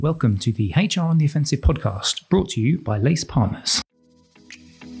Welcome to the HR on the Offensive podcast, brought to you by Lace Partners.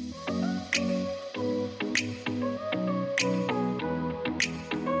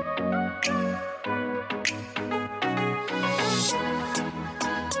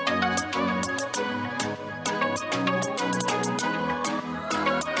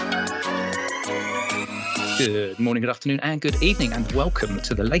 Good morning, good afternoon, and good evening, and welcome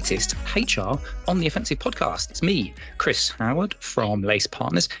to the latest HR on the Offensive podcast. It's me, Chris Howard from Lace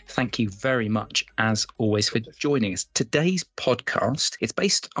Partners. Thank you very much, as always, for joining us. Today's podcast is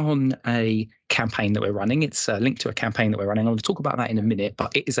based on a campaign that we're running. It's linked to a campaign that we're running. I want to talk about that in a minute,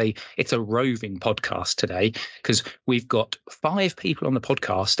 but it's a roving podcast today because we've got 5 people on the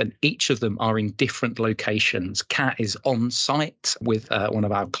podcast and each of them are in different locations. Kat is on site with one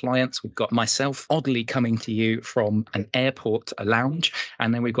of our clients. We've got myself, oddly, coming to you from an airport, a lounge,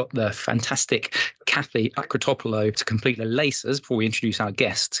 and then we've got the fantastic Cathy Acratopulo to complete the laces before we introduce our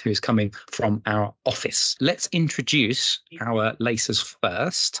guest, who is coming from our office. Let's introduce our lacers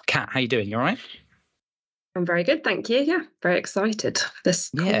first. Kat, how you doing? You all right? I'm very good, thank you. Yeah, very excited for this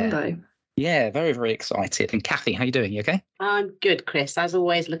combo. Yeah, very, very excited. And Cathy, how you doing? You okay? I'm good, Chris. As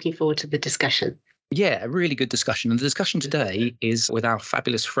always, looking forward to the discussion. Yeah, a really good discussion. And the discussion today is with our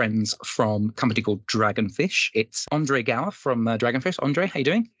fabulous friends from a company called Dragonfish. It's Andree Gowar from Dragonfish. Andree, how you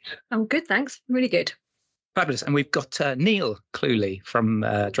doing? I'm good, thanks. Really good. Fabulous. And we've got Niall Cluley from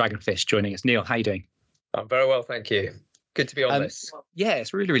Dragonfish joining us. Niall, how you doing? I'm very well, thank you. Good to be on this. Yeah,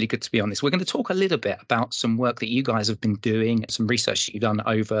 it's really, really good to be on this. We're going to talk a little bit about some work that you guys have been doing, some research that you've done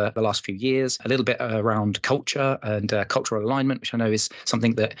over the last few years, a little bit around culture and cultural alignment, which I know is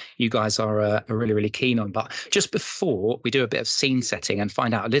something that you guys are really, really keen on. But just before we do a bit of scene setting and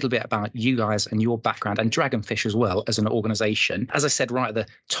find out a little bit about you guys and your background and Dragonfish as well as an organisation, as I said right at the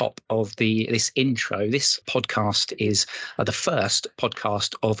top of this intro, this podcast is the first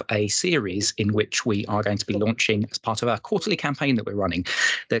podcast of a series in which we are going to be launching as part of our quarterly campaign that we're running.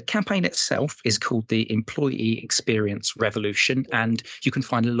 The campaign itself is called the Employee Experience Revolution, and you can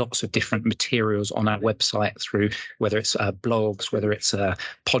find lots of different materials on our website through whether it's blogs, whether it's a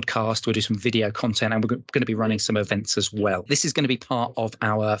podcast, we'll do some video content, and we're going to be running some events as well. This is going to be part of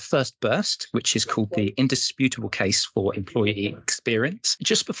our first burst, which is called the Indisputable Case for Employee Experience.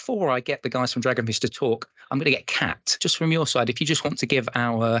 Just before I get the guys from Dragonfish to talk, I'm going to get Kat, just from your side, if you just want to give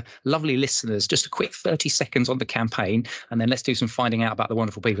our lovely listeners just a quick 30 seconds on the campaign, and then let's do some finding out about the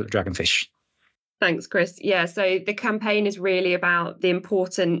wonderful people at Dragonfish. Thanks, Chris. Yeah, so the campaign is really about the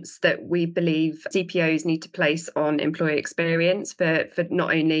importance that we believe CPOs need to place on employee experience for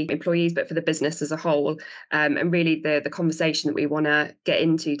not only employees, but for the business as a whole. And really the conversation that we want to get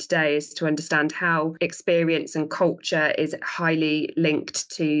into today is to understand how experience and culture is highly linked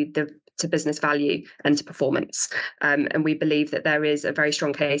to business value and to performance. And we believe that there is a very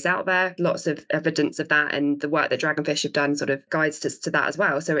strong case out there, lots of evidence of that, and the work that Dragonfish have done sort of guides us to that as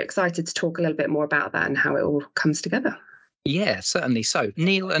well. So we're excited to talk a little bit more about that and how it all comes together. Yeah, certainly. So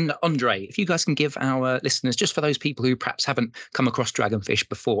Niall and Andree, if you guys can give our listeners, just for those people who perhaps haven't come across Dragonfish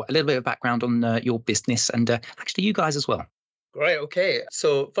before, a little bit of background on your business and actually you guys as well. Great, okay.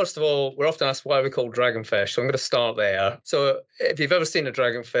 So first of all, we're often asked why we call dragonfish. So I'm going to start there. So if you've ever seen a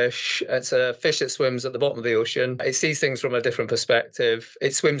dragonfish, it's a fish that swims at the bottom of the ocean. It sees things from a different perspective.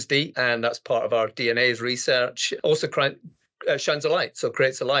 It swims deep, and that's part of our DNA's research. Also shines a light, so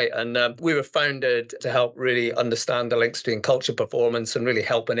creates a light. And we were founded to help really understand the links between culture, performance, and really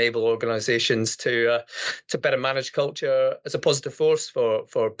help enable organizations to better manage culture as a positive force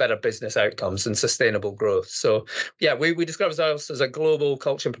for better business outcomes and sustainable growth. So yeah, we describe ourselves as a global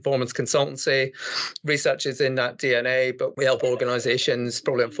culture and performance consultancy. Research is in that DNA, but we help organizations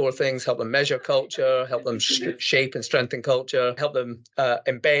probably on 4 things: help them measure culture, help them shape and strengthen culture, help them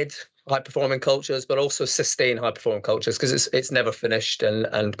embed high-performing cultures, but also sustain high-performing cultures, because it's never finished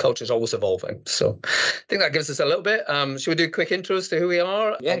and culture is always evolving. So I think that gives us a little bit. Should we do quick intros to who we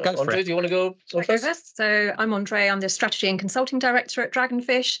are? Yeah, go for it. Andree, do you want to go first? So I'm Andree. I'm the Strategy and Consulting Director at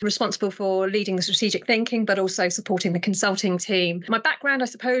Dragonfish, responsible for leading the strategic thinking, but also supporting the consulting team. My background, I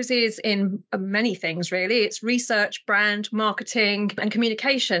suppose, is in many things, really. It's research, brand, marketing, and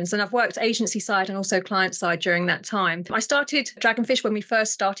communications. And I've worked agency side and also client side during that time. I started Dragonfish when we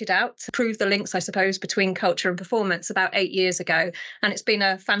first started out, to prove the links, I suppose, between culture and performance about 8 years ago. And it's been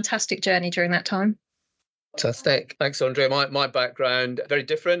a fantastic journey during that time. Fantastic. Thanks, Andree. My background, very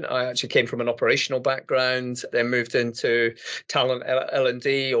different. I actually came from an operational background, then moved into talent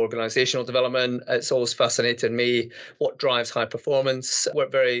L&D, organisational development. It's always fascinated me what drives high performance.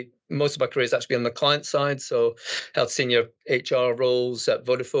 Work very most of my career has actually been on the client side. So held senior HR roles at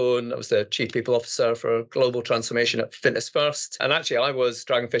Vodafone. I was the chief people officer for global transformation at Fitness First. And actually, I was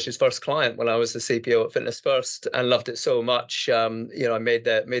Dragonfish's first client when I was the CPO at Fitness First, and loved it so much. I made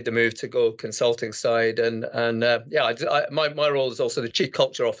the move to go consulting side, and my role is also the chief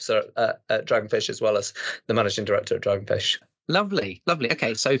culture officer at Dragonfish, as well as the managing director at Dragonfish. Lovely.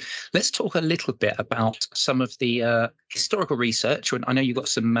 Okay, so let's talk a little bit about some of the historical research. I know you've got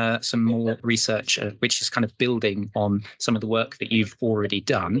some more research which is kind of building on some of the work that you've already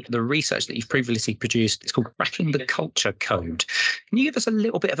done. The research that you've previously produced, it's called Cracking the Culture Code. Can you give us a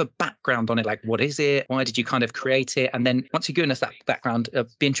little bit of a background on it? Like, what is it? Why did you kind of create it? And then once you've given us that background, it'd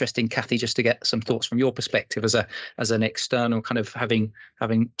be interesting, Cathy, just to get some thoughts from your perspective as an external, kind of having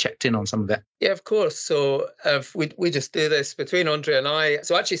checked in on some of it. Yeah, of course. So we just do this between Andree and I.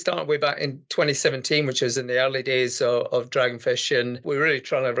 So I actually started way back in 2017, which was in the early days of Dragonfish. And we're really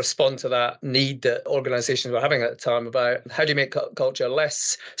trying to respond to that need that organisations were having at the time about how do you make culture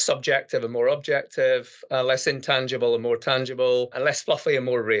less subjective and more objective, less intangible and more tangible, and less fluffy and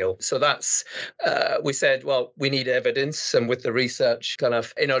more real. So that's, we said, well, we need evidence. And with the research kind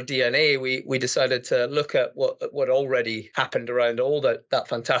of in our DNA, we decided to look at what already happened around all that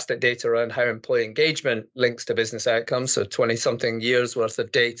fantastic data around how employee engagement links to business outcomes. So 20-something years worth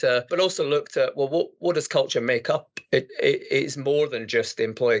of data, but also looked at, well, what does culture make up? It is more than just the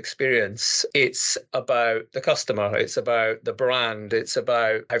employee experience. It's about the customer. It's about the brand. It's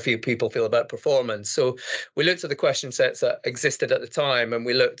about how people feel about performance. So we looked at the question sets that existed at the time, and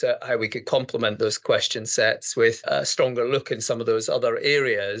we looked at how we could complement those question sets with a stronger look in some of those other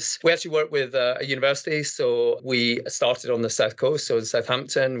areas. We actually work with a university. So we started on the South Coast, so in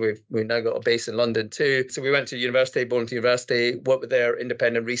Southampton. We've now got a base in London too. So we went to university, Bournemouth University, worked with their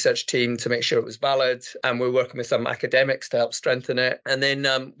independent research team to make sure it was valid. And we're working with some academics to help strengthen it. And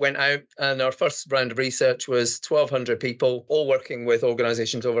then went out, and our first round of research was 1,200 people, all working with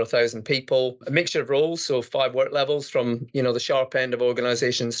organisations over 1,000 people, a mixture of roles. So 5 work levels from, the sharp end of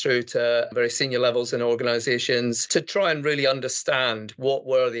organisations through to very senior levels in organisations, to try and really understand what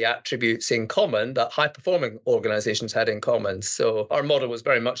were the attributes in common that high performing organisations had in common. So our model was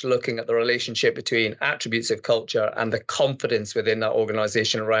very much looking at the relationship between attributes of culture and the confidence within that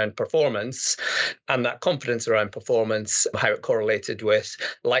organisation around performance, and that confidence around performance, how it correlated with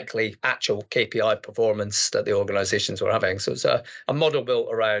likely actual KPI performance that the organisations were having. So it's a model built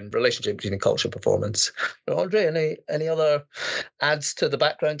around relationship between culture and performance. Andree, any other adds to the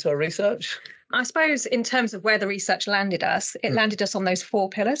background to our research? I suppose in terms of where the research landed us, it landed us on those 4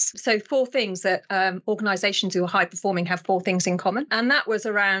 pillars. So 4 things that organisations who are high performing have 4 things in common. And that was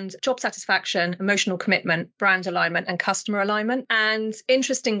around job satisfaction, emotional commitment, brand alignment, and customer alignment. And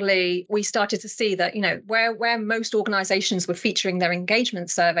interestingly, we started to see that, where most organisations were featuring their engagement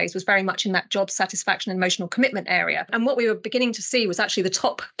surveys was very much in that job satisfaction and emotional commitment area. And what we were beginning to see was actually the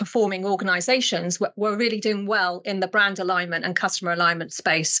top performing organisations were really doing well in the brand alignment and customer alignment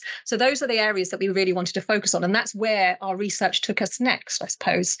space. So those are the areas that we really wanted to focus on. And that's where our research took us next, I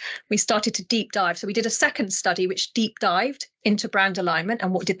suppose. We started to deep dive. So we did a second study which deep dived into brand alignment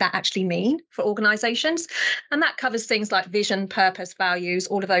and what did that actually mean for organisations. And that covers things like vision, purpose, values,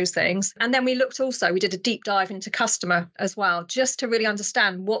 all of those things. And then we did a deep dive into customer as well, just to really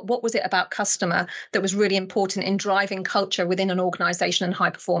understand what was it about customer that was really important in driving culture within an organisation and high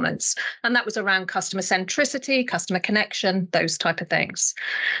performance. And that was around customer centricity, customer connection, those type of things.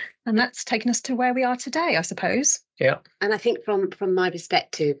 And that's taken us to where we are today, I suppose. Yeah. And I think from my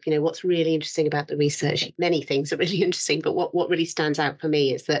perspective, what's really interesting about the research, many things are really interesting, but what really stands out for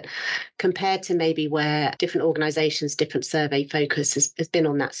me is that compared to maybe where different organisations, different survey focus has been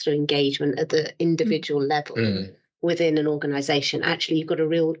on that sort of engagement at the individual level, within an organisation, actually you've got a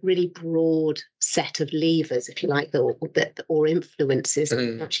really broad set of levers, if you like, or influences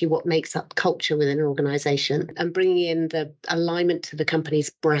actually what makes up culture within an organisation, and bringing in the alignment to the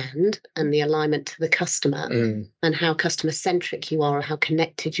company's brand and the alignment to the customer and how customer centric you are, or how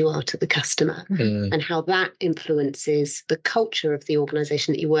connected you are to the customer, and how that influences the culture of the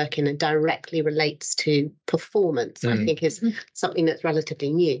organisation that you work in and directly relates to performance. I think is something that's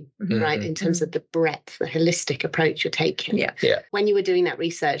relatively new, right, in terms of the breadth, the holistic approach you're taking. Yeah. When you were doing that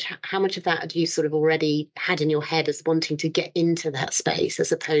research, how much of that had you sort of already had in your head as wanting to get into that space,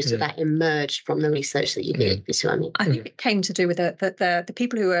 as opposed to that emerged from the research that you did? You see what I mean? I think it came to do with the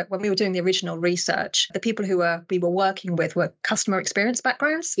people who were, when we were doing the original research, the people who we were working with were customer experience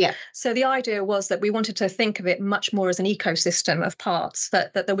backgrounds. Yeah. So the idea was that we wanted to think of it much more as an ecosystem of parts,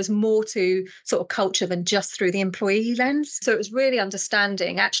 that there was more to sort of culture than just through the employee lens. So it was really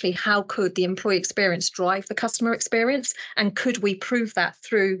understanding actually how could the employee experience drive the customer experience, and could we prove that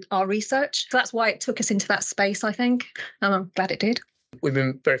through our research? So that's why it took us into that space, I think. And I'm glad it did. We've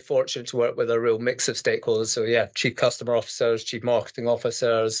been very fortunate to work with a real mix of stakeholders. So yeah, chief customer officers, chief marketing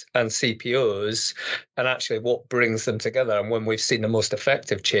officers, and CPOs. And actually what brings them together, and when we've seen the most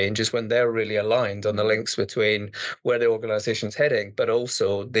effective change, is when they're really aligned on the links between where the organization's heading, but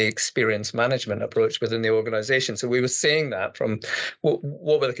also the experience management approach within the organization. So we were seeing that from what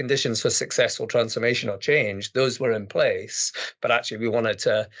were the conditions for successful transformation or change. Those were in place, but actually we wanted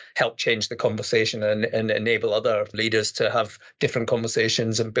to help change the conversation and enable other leaders to have different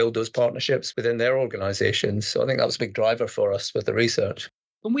conversations and build those partnerships within their organizations. So I think that was a big driver for us with the research.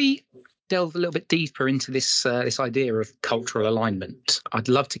 When we delve a little bit deeper into this idea of cultural alignment, I'd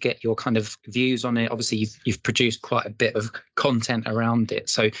love to get your kind of views on it. Obviously, you've produced quite a bit of content around it.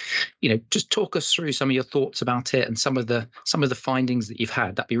 So, just talk us through some of your thoughts about it and some of the findings that you've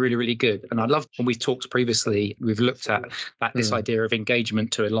had. That'd be really, really good. And I'd love, when we've talked previously, we've looked at this idea of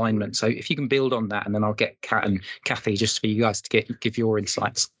engagement to alignment. So if you can build on that, and then I'll get Kat and Cathy just for you guys to give your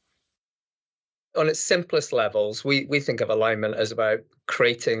insights. On its simplest levels, we think of alignment as about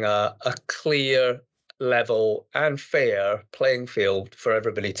creating a clear, level and fair playing field for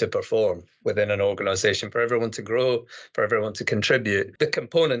everybody to perform within an organization, for everyone to grow, for everyone to contribute. The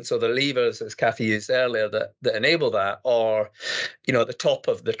components or the levers, as Cathy used earlier, that enable that are, at the top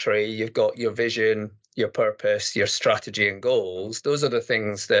of the tree, you've got your vision, your purpose, your strategy and goals. Those are the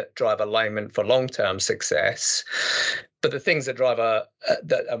things that drive alignment for long-term success. But the things that drive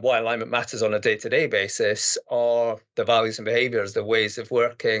and why alignment matters on a day-to-day basis are the values and behaviours, the ways of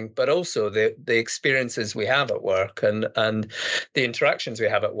working, but also the experiences we have at work and the interactions we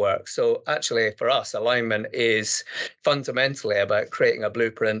have at work. So actually, for us, alignment is fundamentally about creating a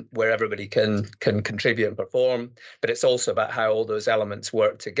blueprint where everybody can contribute and perform, but it's also about how all those elements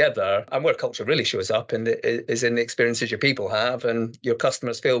work together. And where culture really shows up is in the experiences your people have, and your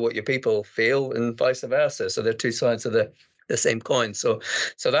customers feel what your people feel, and vice versa. So they're two sides of the same coin. So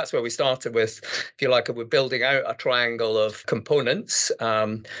that's where we started with, if you like, we're building out a triangle of components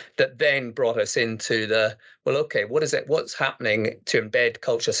that then brought us into what's happening to embed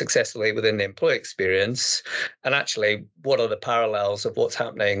culture successfully within the employee experience, and actually what are the parallels of what's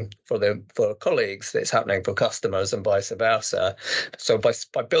happening for colleagues that's happening for customers, and vice versa. So by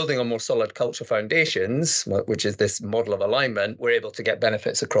building on more solid culture foundations, which is this model of alignment, we're able to get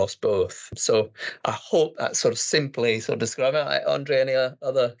benefits across both. So I hope that sort of simply describe it. Andree, any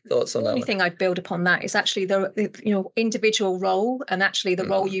other thoughts on that? The only thing I'd build upon that is actually the individual role, and actually the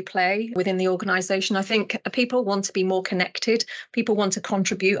role you play within the organisation. I think people want to be more connected. People want to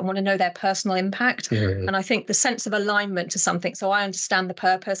contribute and want to know their personal impact. And I think the sense of alignment to something. So I understand the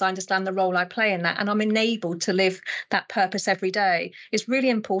purpose, I understand the role I play in that, and I'm enabled to live that purpose every day, is really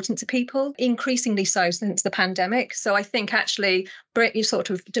important to people, increasingly so since the pandemic. So I think actually you're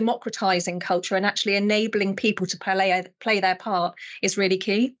sort of democratising culture and actually enabling people to play their part is really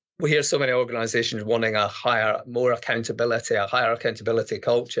key. We hear so many organisations wanting a higher accountability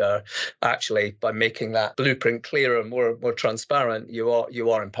culture. Actually, by making that blueprint clearer and more transparent, you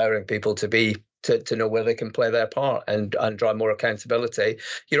are empowering people to know where they can play their part and drive more accountability.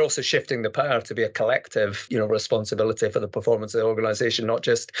 You're also shifting the power to be a collective, responsibility for the performance of the organisation, not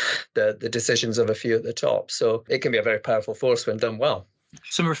just the decisions of a few at the top. So it can be a very powerful force when done well.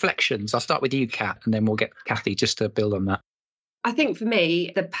 Some reflections. I'll start with you, Kat, and then we'll get Cathy just to build on that. I think for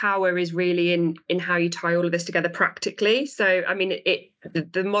me, the power is really in how you tie all of this together practically. So, I mean,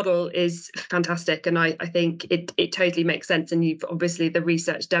 the model is fantastic, and I think it totally makes sense. And obviously the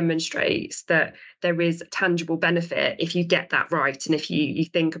research demonstrates that there is tangible benefit if you get that right, and if you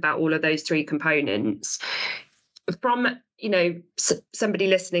think about all of those three components. From somebody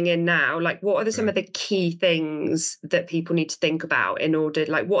listening in now, what are some of the key things that people need to think about in order,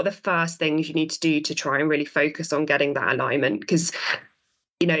 what are the first things you need to do to try and really focus on getting that alignment? Because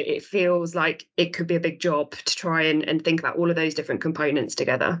it feels like it could be a big job to try and think about all of those different components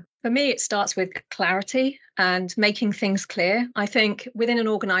together. For me, it starts with clarity and making things clear. I think within an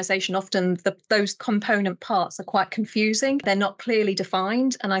organisation, often those component parts are quite confusing. They're not clearly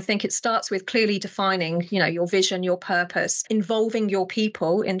defined. And I think it starts with clearly defining, your vision, your purpose, involving your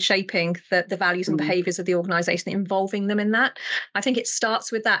people in shaping the values and behaviours of the organisation, involving them in that. I think it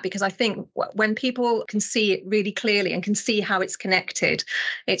starts with that, because I think when people can see it really clearly and can see how it's connected,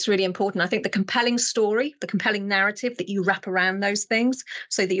 it's really important. I think the compelling story, the compelling narrative that you wrap around those things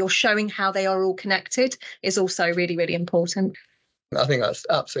so that you're showing how they are all connected is also really, really important. I think that's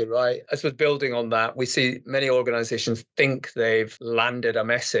absolutely right. I suppose building on that, we see many organisations think they've landed a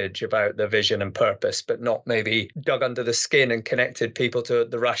message about their vision and purpose, but not maybe dug under the skin and connected people to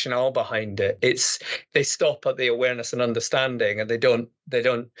the rationale behind it. They stop at the awareness and understanding, and they don't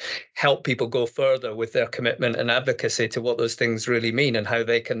help people go further with their commitment and advocacy to what those things really mean and how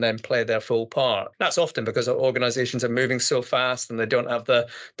they can then play their full part. That's often because organisations are moving so fast and they don't have the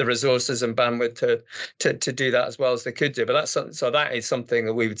resources and bandwidth to do that as well as they could do. But that is something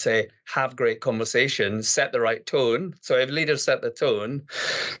that we would say, have great conversations, set the right tone. So if leaders set the tone,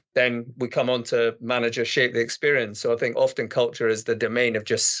 then we come on to managers shape the experience. So I think often culture is the domain of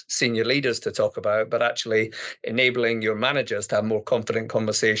just senior leaders to talk about, but actually enabling your managers to have more confident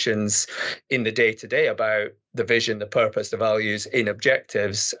conversations in the day-to-day about the vision, the purpose, the values in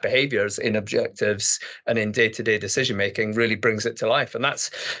objectives, behaviours in objectives, and in day-to-day decision-making really brings it to life. And that's,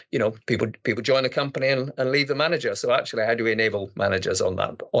 people join a company and leave the manager. So actually, how do we enable managers on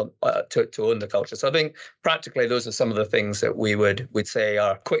that, to own the culture? So I think practically those are some of the things that we'd say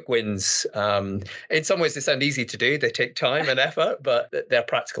are quick wins. In some ways, they sound easy to do. They take time and effort, but they're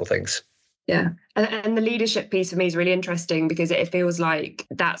practical things. Yeah. And the leadership piece for me is really interesting, because it feels like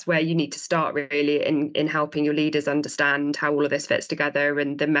that's where you need to start really in helping your leaders understand how all of this fits together,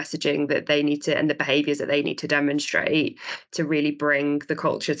 and the messaging that they need to, and the behaviours that they need to demonstrate to really bring the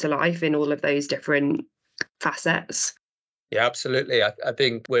culture to life in all of those different facets. Yeah, absolutely. I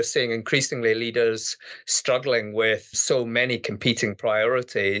think we're seeing increasingly leaders struggling with so many competing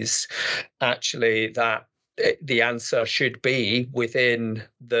priorities, actually, that the answer should be within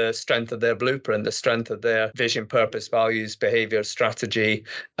the strength of their blueprint, the strength of their vision, purpose, values, behaviour, strategy,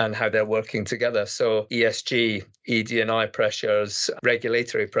 and how they're working together. So ESG, ED&I pressures,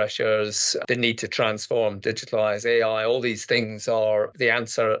 regulatory pressures, the need to transform, digitalise, AI, all these things are, the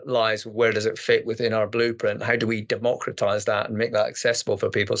answer lies, where does it fit within our blueprint? How do we democratise that and make that accessible for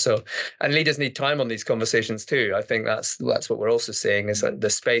people? So, and leaders need time on these conversations too. I think that's what we're also seeing, is that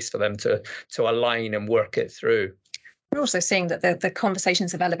the space for them to align and work it through. We're also seeing that the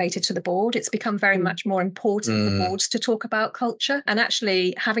conversations have elevated to the board. It's become very much more important for boards to talk about culture, and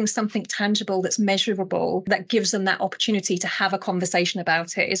actually having something tangible that's measurable that gives them that opportunity to have a conversation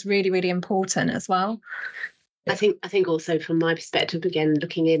about it is really, really important as well. I think also from my perspective, again,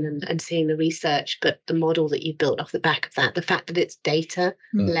 looking in and seeing the research, but the model that you built off the back of that, the fact that it's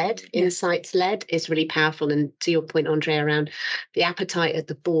data-led, insights-led is really powerful. And to your point, Andree, around the appetite at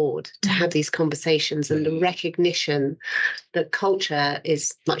the board to have these conversations and the recognition that culture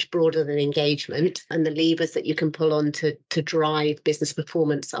is much broader than engagement, and the levers that you can pull on to drive business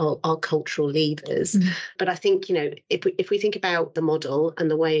performance are cultural levers. But I think, if we think about the model and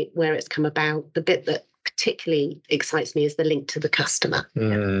the way where it's come about, the bit that particularly excites me is the link to the customer,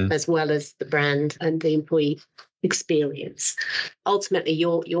 as well as the brand and the employee experience. Ultimately,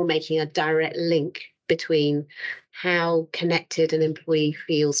 you're making a direct link between how connected an employee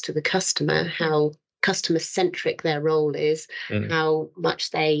feels to the customer, how customer-centric their role is, how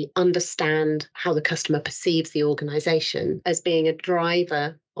much they understand how the customer perceives the organisation as being a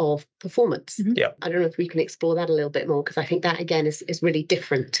driver of performance. I don't know if we can explore that a little bit more, because I think that again is really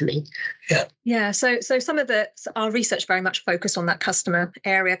different to me. So some of our research very much focused on that customer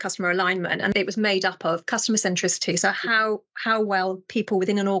area, customer alignment, and it was made up of customer centricity. So how well people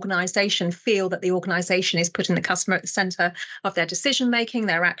within an organisation feel that the organisation is putting the customer at the centre of their decision making,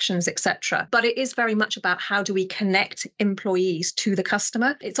 their actions, etc. But it is very much about how do we connect employees to the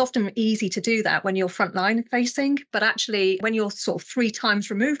customer. It's often easy to do that when you're frontline facing, but actually when you're sort of 3 times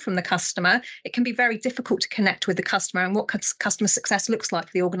removed from the customer, it can be very difficult to connect with the customer and what customer success looks like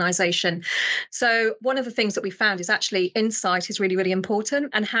for the organisation. So one of the things that we found is actually insight is really, really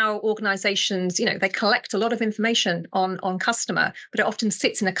important, and how organisations, they collect a lot of information on customer, but it often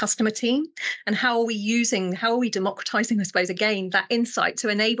sits in a customer team. And how are we democratising, I suppose, again, that insight to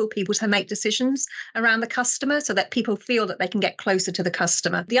enable people to make decisions around the customer so that people feel that they can get closer to the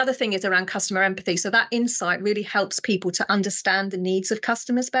customer. The other thing is around customer empathy. So that insight really helps people to understand the needs of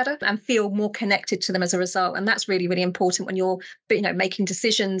customers better. and feel more connected to them as a result. And that's really, really important when you're, making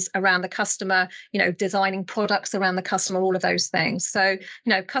decisions around the customer, designing products around the customer, all of those things. So,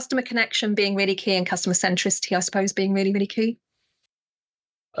 customer connection being really key, and customer centricity, I suppose, being really, really key.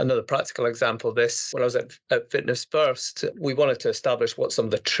 Another practical example of this, when I was at Fitness First, we wanted to establish what some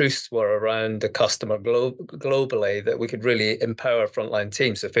of the truths were around the customer globally, that we could really empower frontline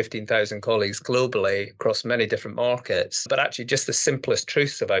teams, so 15,000 colleagues globally across many different markets. But actually, just the simplest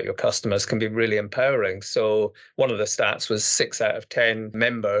truths about your customers can be really empowering. So one of the stats was 6 out of 10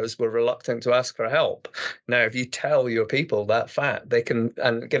 members were reluctant to ask for help. Now, if you tell your people that fact, they can,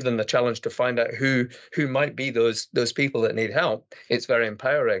 and give them the challenge to find out who might be those people that need help, it's very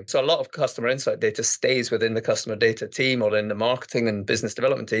empowering. So a lot of customer insight data stays within the customer data team or in the marketing and business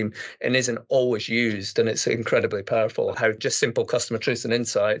development team and isn't always used. And it's incredibly powerful how just simple customer truths and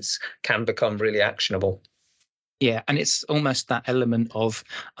insights can become really actionable. Yeah, and it's almost that element of,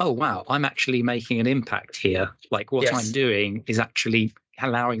 oh, wow, I'm actually making an impact here. Like what I'm doing is actually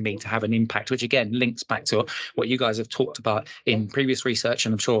allowing me to have an impact, which again links back to what you guys have talked about in previous research,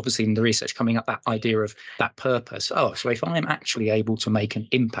 and I'm sure obviously in the research coming up, that idea of that purpose. Oh, so if I'm actually able to make an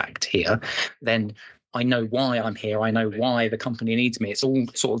impact here, then I know why I'm here. I know why the company needs me. It's all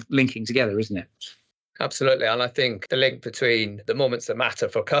sort of linking together, isn't it? Absolutely. And I think the link between the moments that matter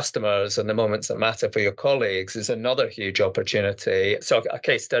for customers and the moments that matter for your colleagues is another huge opportunity. So a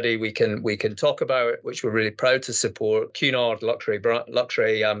case study we can talk about, which we're really proud to support, Cunard luxury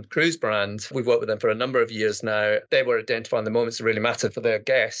cruise brand. We've worked with them for a number of years now. They were identifying the moments that really mattered for their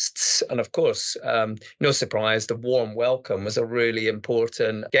guests. And of course, no surprise, the warm welcome was a really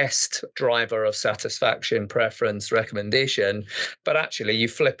important guest driver of satisfaction, preference, recommendation. But actually, you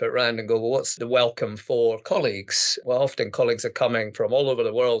flip it around and go, well, what's the welcome for colleagues? Well, often colleagues are coming from all over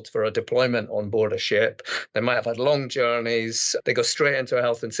the world for a deployment on board a ship. They might have had long journeys. They go straight into a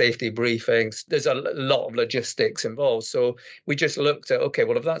health and safety briefings. There's a lot of logistics involved. So we just looked at, okay,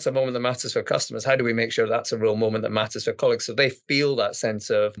 well, if that's a moment that matters for customers, how do we make sure that's a real moment that matters for colleagues so they feel that sense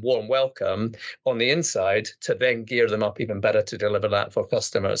of warm welcome on the inside to then gear them up even better to deliver that for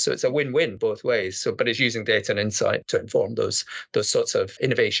customers. So it's a win-win both ways. So, but it's using data and insight to inform those sorts of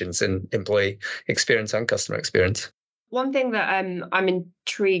innovations in employee experience and customer experience. One thing that I'm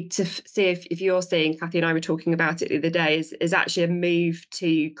intrigued to see if you're seeing, Cathy and I were talking about it the other day, is actually a move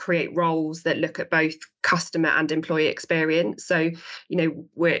to create roles that look at both customer and employee experience. So,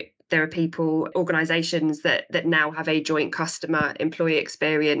 there are people, organisations that now have a joint customer employee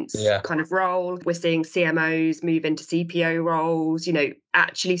experience kind of role. We're seeing CMOs move into CPO roles,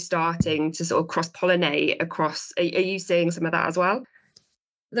 actually starting to sort of cross-pollinate across. Are you seeing some of that as well?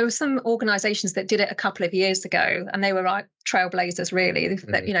 There were some organisations that did it a couple of years ago, and they were like trailblazers, really.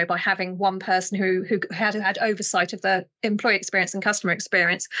 That, by having one person who had oversight of the employee experience and customer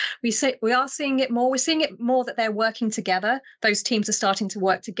experience. We are seeing it more. We're seeing it more that they're working together. Those teams are starting to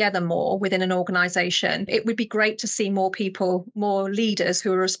work together more within an organisation. It would be great to see more people, more leaders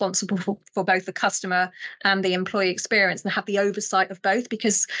who are responsible for both the customer and the employee experience and have the oversight of both.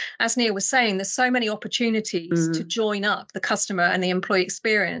 Because as Niall was saying, there's so many opportunities to join up the customer and the employee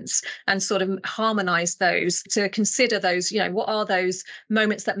experience and sort of harmonise those, to consider those, what are those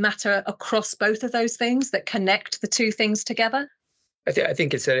moments that matter across both of those things, that connect the two things together? I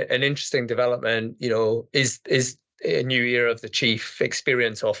think it's an interesting development, is a new era of the chief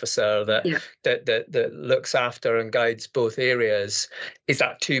experience officer that looks after and guides both areas. Is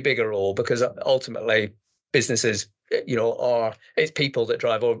that too big a role? Because ultimately businesses it's people that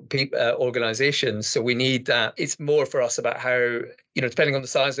drive organizations. So we need that. It's more for us about how, depending on the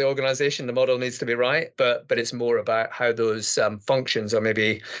size of the organization, the model needs to be right. But it's more about how those functions are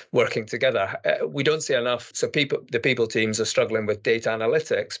maybe working together. We don't see enough. So the people teams are struggling with data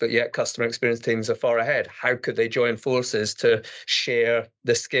analytics, but yet customer experience teams are far ahead. How could they join forces to share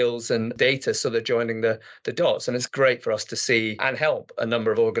the skills and data so they're joining the dots? And it's great for us to see and help a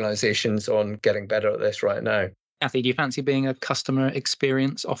number of organizations on getting better at this right now. Cathy, do you fancy being a customer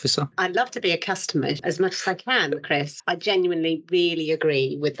experience officer? I'd love to be a customer as much as I can, Chris. I genuinely really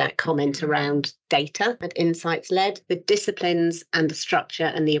agree with that comment around data and insights led. The disciplines and the structure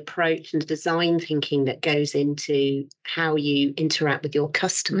and the approach and the design thinking that goes into how you interact with your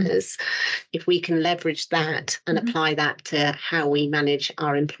customers, if we can leverage that and apply that to how we manage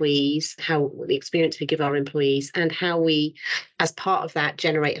our employees, how the experience we give our employees, and how we, as part of that,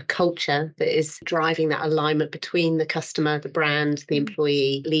 generate a culture that is driving that alignment between the customer, the brand, the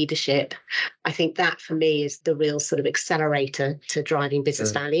employee, leadership. I think that for me is the real sort of accelerator to driving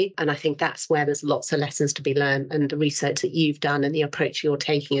business value. And I think that's where there's lots of lessons to be learned. And the research that you've done and the approach you're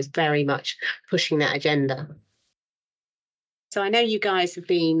taking is very much pushing that agenda. So I know you guys have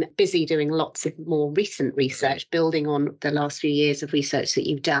been busy doing lots of more recent research, building on the last few years of research that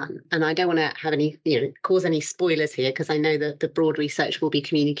you've done. And I don't want to have any, cause any spoilers here, because I know that the broad research will be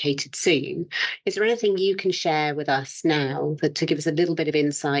communicated soon. Is there anything you can share with us now to give us a little bit of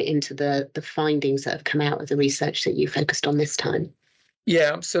insight into the findings that have come out of the research that you focused on this time?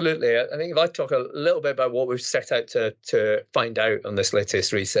 Yeah, absolutely. I think if I talk a little bit about what we've set out to find out on this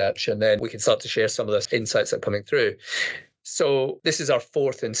latest research, and then we can start to share some of the insights that are coming through. So this is our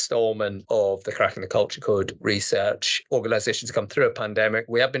fourth instalment of the Cracking the Culture Code research. Organisations come through a pandemic.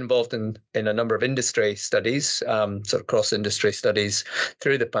 We have been involved in a number of industry studies, sort of cross-industry studies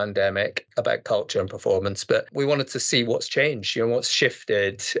through the pandemic about culture and performance. But we wanted to see what's changed, what's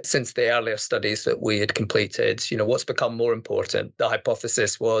shifted since the earlier studies that we had completed, what's become more important. The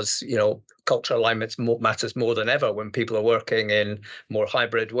hypothesis was, cultural alignment matters more than ever when people are working in more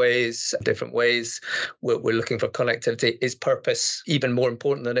hybrid ways, different ways. We're looking for connectivity. Is purpose even more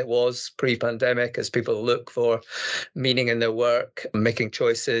important than it was pre-pandemic as people look for meaning in their work, making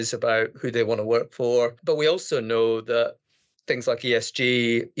choices about who they want to work for? But we also know that things like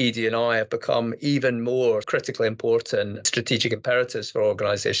ESG, ED&I have become even more critically important strategic imperatives for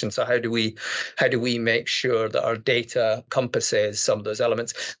organisations. So how do we make sure that our data encompasses some of those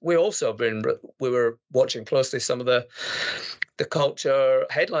elements? We were watching closely some of the culture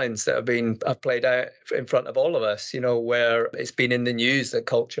headlines that have played out in front of all of us, where it's been in the news that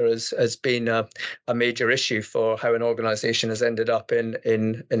culture has been a major issue for how an organisation has ended up in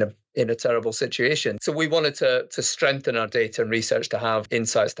a terrible situation. So we wanted to strengthen our data and research to have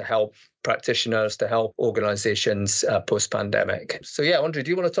insights to help practitioners, to help organisations post-pandemic. So yeah, Andree, do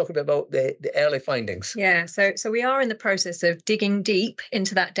you want to talk a bit about the early findings? Yeah, so we are in the process of digging deep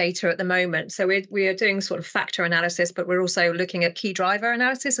into that data at the moment. So we are doing sort of factor analysis, but we're also looking at key driver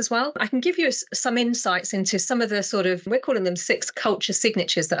analysis as well. I can give you some insights into some of the sort of, we're calling them 6 culture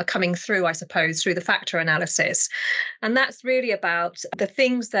signatures that are coming through, I suppose, through the factor analysis. And that's really about the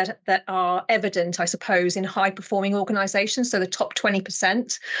things that are evident, I suppose, in high-performing organisations. So the top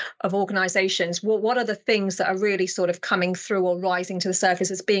 20% of organisations, what are the things that are really sort of coming through or rising to the surface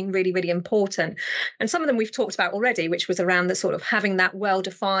as being really, really important? And some of them we've talked about already, which was around the sort of having that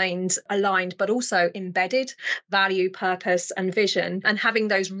well-defined, aligned, but also embedded value, purpose and vision, and having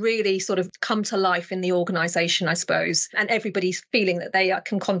those really sort of come to life in the organisation, I suppose, and everybody's feeling that they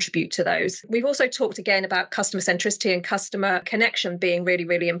can contribute to those. We've also talked again about customer centricity and customer connection being really,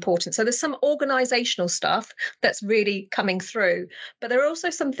 really important. So there's some organisational stuff that's really coming through, but there are also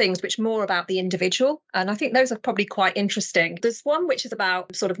some things which are more about the individual, and I think those are probably quite interesting. There's one which is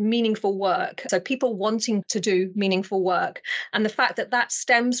about sort of meaningful work, so people wanting to do meaningful work, and the fact that that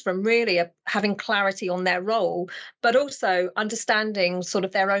stems from really having clarity on their role, but also understanding sort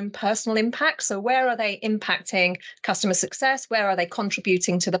of their own personal impact. So where are they impacting customer success? Where are they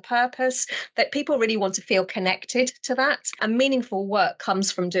contributing to the purpose? That people really want to feel connected to that, and meaningful work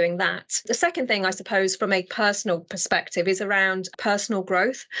comes from doing that. The second thing, I suppose, from a personal perspective is around personal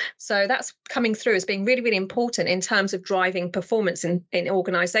growth. So that's coming through as being really, really important in terms of driving performance in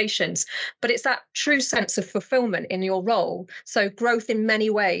organisations. But it's that true sense of fulfilment in your role. So growth in many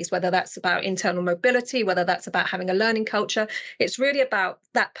ways, whether that's about internal mobility, whether that's about having a learning culture. It's really about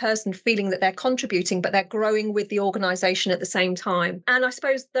that person feeling that they're contributing, but they're growing with the organisation at the same time. And I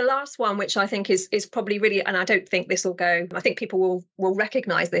suppose the last one, which I think is probably really, and I don't think this will go, I think people will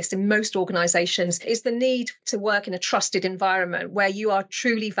recognise this in most organisations, is the need to work in a trusted environment where you are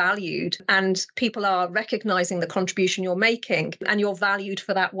truly valued and people are recognising the contribution you're making and you're valued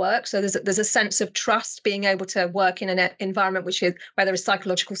for that work. So there's a sense of trust, being able to work in an environment where there is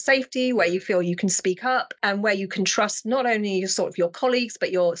psychological safety, where you feel you can speak up, and where you can trust not only your colleagues,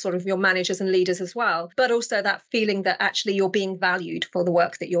 but your managers and leaders as well, but also that feeling that actually you're being valued for the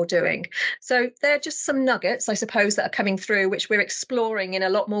work that you're doing. So they're just some nuggets, I suppose, that are coming through, which we're exploring in a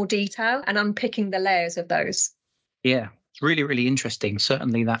lot more detail and unpicking the layers of those. Yeah. It's really, really interesting.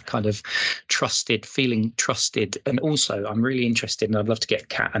 Certainly that kind of feeling trusted. And also I'm really interested, and I'd love to get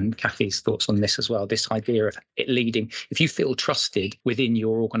Kat and Cathy's thoughts on this as well, this idea of it leading. If you feel trusted within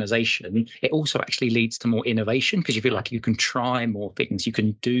your organisation, it also actually leads to more innovation because you feel like you can try more things, you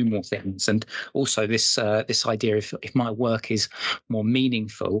can do more things. And also this idea, if my work is more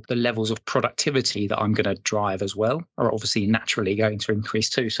meaningful, the levels of productivity that I'm going to drive as well are obviously naturally going to increase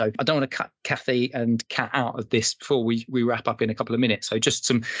too. So I don't want to cut Cathy and Kat out of this before we wrap up in a couple of minutes. So just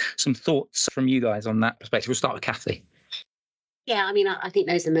some thoughts from you guys on that perspective. We'll start with Cathy. Yeah, I mean, I think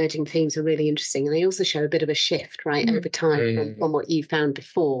those emerging themes are really interesting, and they also show a bit of a shift, right, over time from what you found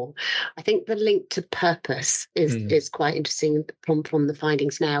before. I think the link to purpose is quite interesting from the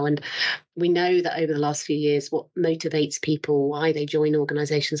findings now, and we know that over the last few years, what motivates people, why they join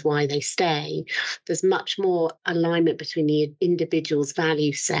organisations, why they stay, there's much more alignment between the individual's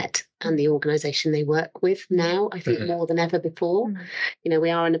value set and the organisation they work with now, I think more than ever before. We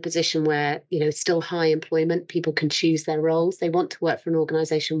are in a position where, still high employment, people can choose their roles. They want to work for an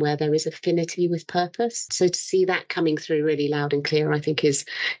organisation where there is affinity with purpose. So to see that coming through really loud and clear, I think is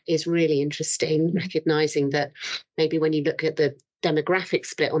really interesting, recognising that maybe when you look at the demographic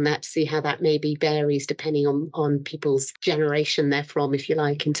split on that, to see how that maybe varies depending on people's generation they're from, if you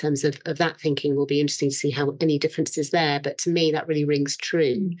like, in terms of that thinking, will be interesting to see how any differences there. But to me, that really rings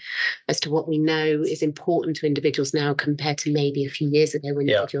true as to what we know is important to individuals now compared to maybe a few years ago when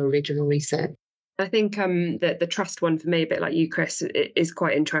you did your original research. I think that the trust one for me, a bit like you, Chris, is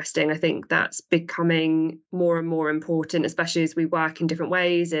quite interesting. I think that's becoming more and more important, especially as we work in different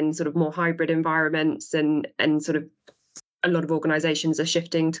ways in sort of more hybrid environments and sort of a lot of organisations are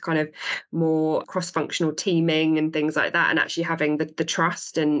shifting to kind of more cross-functional teaming and things like that, and actually having the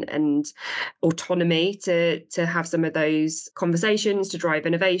trust and autonomy to have some of those conversations to drive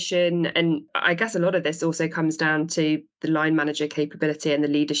innovation. And I guess a lot of this also comes down to the line manager capability and the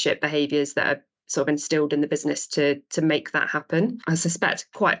leadership behaviours that are sort of instilled in the business to make that happen. I suspect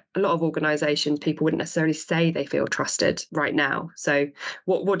quite a lot of organisations, people wouldn't necessarily say they feel trusted right now. So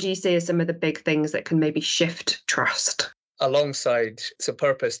what do you see as some of the big things that can maybe shift trust? Alongside, so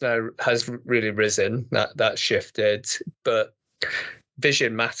purpose now has really risen, that shifted, but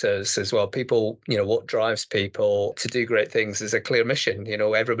vision matters as well. People, what drives people to do great things is a clear mission.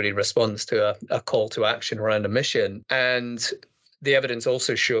 Everybody responds to a call to action around a mission. And the evidence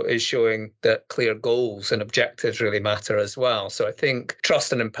also is showing that clear goals and objectives really matter as well. So I think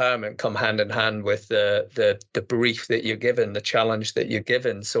trust and empowerment come hand in hand with the brief that you're given, the challenge that you're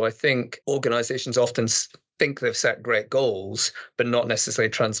given. So I think organizations often think they've set great goals, but not necessarily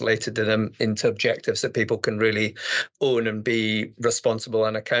translated them into objectives that people can really own and be responsible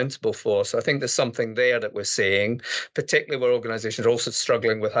and accountable for. So I think there's something there that we're seeing, particularly where organizations are also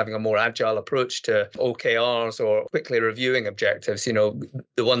struggling with having a more agile approach to OKRs or quickly reviewing objectives. The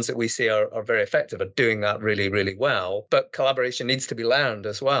ones that we see are very effective at doing that really, really well. But collaboration needs to be learned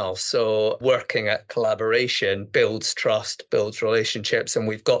as well. So working at collaboration builds trust, builds relationships, and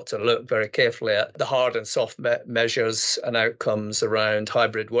we've got to look very carefully at the hard and soft measures and outcomes around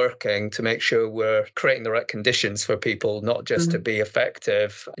hybrid working to make sure we're creating the right conditions for people, not just to be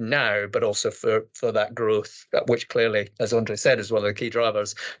effective now, but also for that growth, which clearly, as Andree said, is one of the key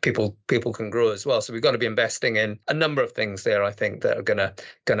drivers. People can grow as well. So we've got to be investing in a number of things there, I think, that are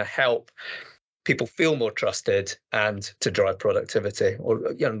going to help people feel more trusted and to drive productivity.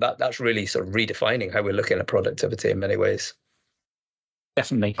 Or that's really sort of redefining how we're looking at productivity in many ways.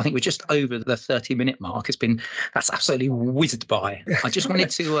 Definitely. I think we're just over the 30-minute mark. That's absolutely whizzed by. I just wanted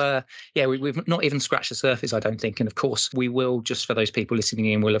to, we've not even scratched the surface, I don't think. And of course, we will, just for those people listening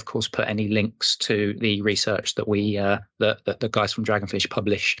in, we'll of course put any links to the research that that the guys from Dragonfish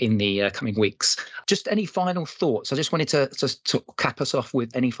publish in the coming weeks. Just any final thoughts? I just wanted to cap us off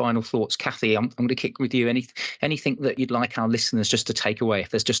with any final thoughts. Cathy, I'm going to kick with you. Anything that you'd like our listeners just to take away, if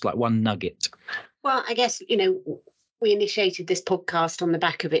there's just like one nugget? Well, I guess, we initiated this podcast on the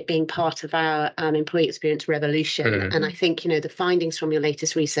back of it being part of our employee experience revolution. And I think, the findings from your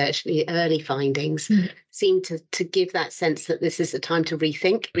latest research, the early findings, seem to give that sense that this is a time to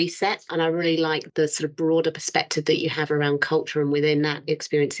rethink, reset. And I really like the sort of broader perspective that you have around culture, and within that,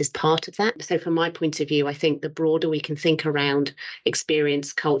 experience is part of that. So from my point of view, I think the broader we can think around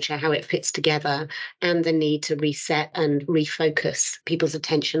experience, culture, how it fits together, and the need to reset and refocus people's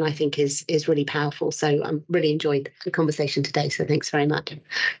attention, I think is really powerful. So I'm really enjoyed the conversation today. So thanks very much.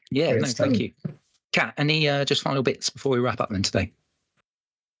 Yeah, no, thank you. Kat, any just final bits before we wrap up then today?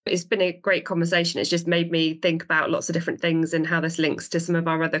 It's been a great conversation. It's just made me think about lots of different things and how this links to some of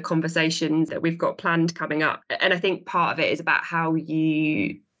our other conversations that we've got planned coming up. And I think part of it is about how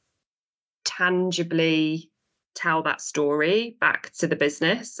you tangibly tell that story back to the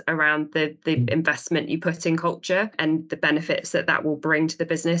business around the investment you put in culture and the benefits that will bring to the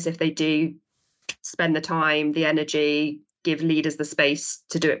business if they do spend the time, the energy, give leaders the space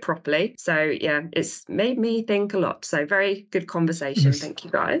to do it properly. So yeah, it's made me think a lot. So very good conversation. Thank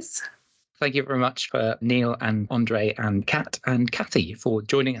you guys. Thank you very much for Niall and Andree and Kat and Cathy for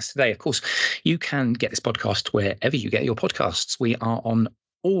joining us today. Of course, you can get this podcast wherever you get your podcasts. We are on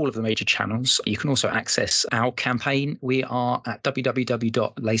all of the major channels. You can also access our campaign. We are at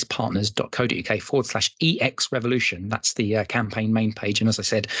www.lacepartners.co.uk/EX Revolution. That's the campaign main page. And as I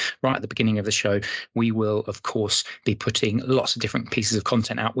said right at the beginning of the show, we will, of course, be putting lots of different pieces of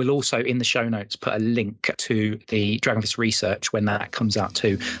content out. We'll also, in the show notes, put a link to the Dragonfish research when that comes out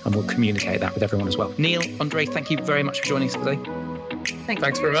too, and we'll communicate that with everyone as well. Neil, Andree, thank you very much for joining us today.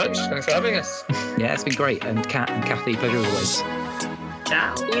 Thanks very much. Thanks for having us. Yeah, it's been great. And Kat and Cathy, pleasure as always.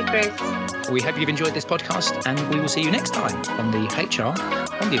 Ciao. You, Chris. We hope you've enjoyed this podcast, and we will see you next time on the HR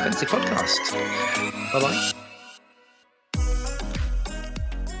on the Offensive podcast. Bye-bye.